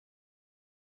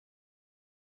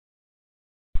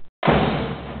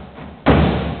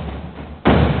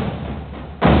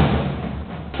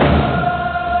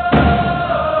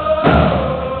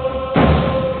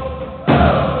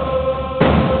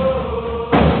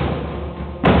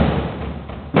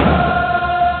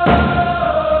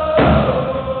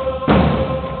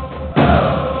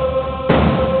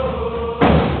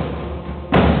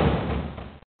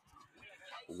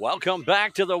Welcome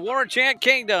back to the War Chant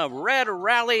Kingdom Red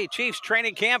Rally Chiefs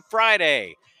Training Camp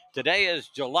Friday. Today is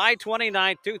July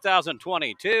 29th,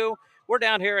 2022. We're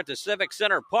down here at the Civic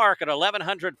Center Park at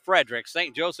 1100 Frederick,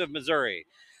 St. Joseph, Missouri.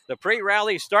 The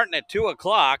pre-rally starting at 2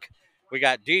 o'clock. We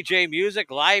got DJ music,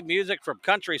 live music from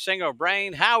country singer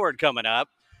Brain Howard coming up.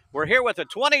 We're here with a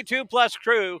 22-plus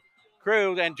crew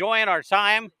enjoying our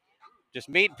time, just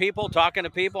meeting people, talking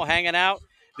to people, hanging out.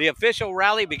 The official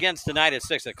rally begins tonight at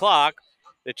 6 o'clock.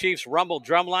 The Chiefs Rumble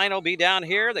Drumline will be down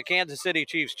here. The Kansas City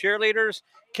Chiefs cheerleaders,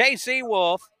 KC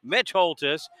Wolf, Mitch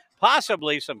Holtis,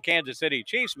 possibly some Kansas City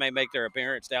Chiefs may make their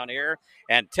appearance down here,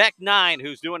 and Tech 9,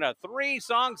 who's doing a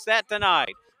 3-song set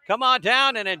tonight. Come on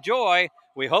down and enjoy.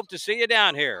 We hope to see you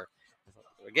down here.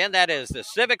 Again, that is the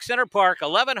Civic Center Park,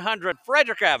 1100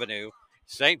 Frederick Avenue,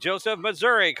 St. Joseph,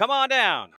 Missouri. Come on down.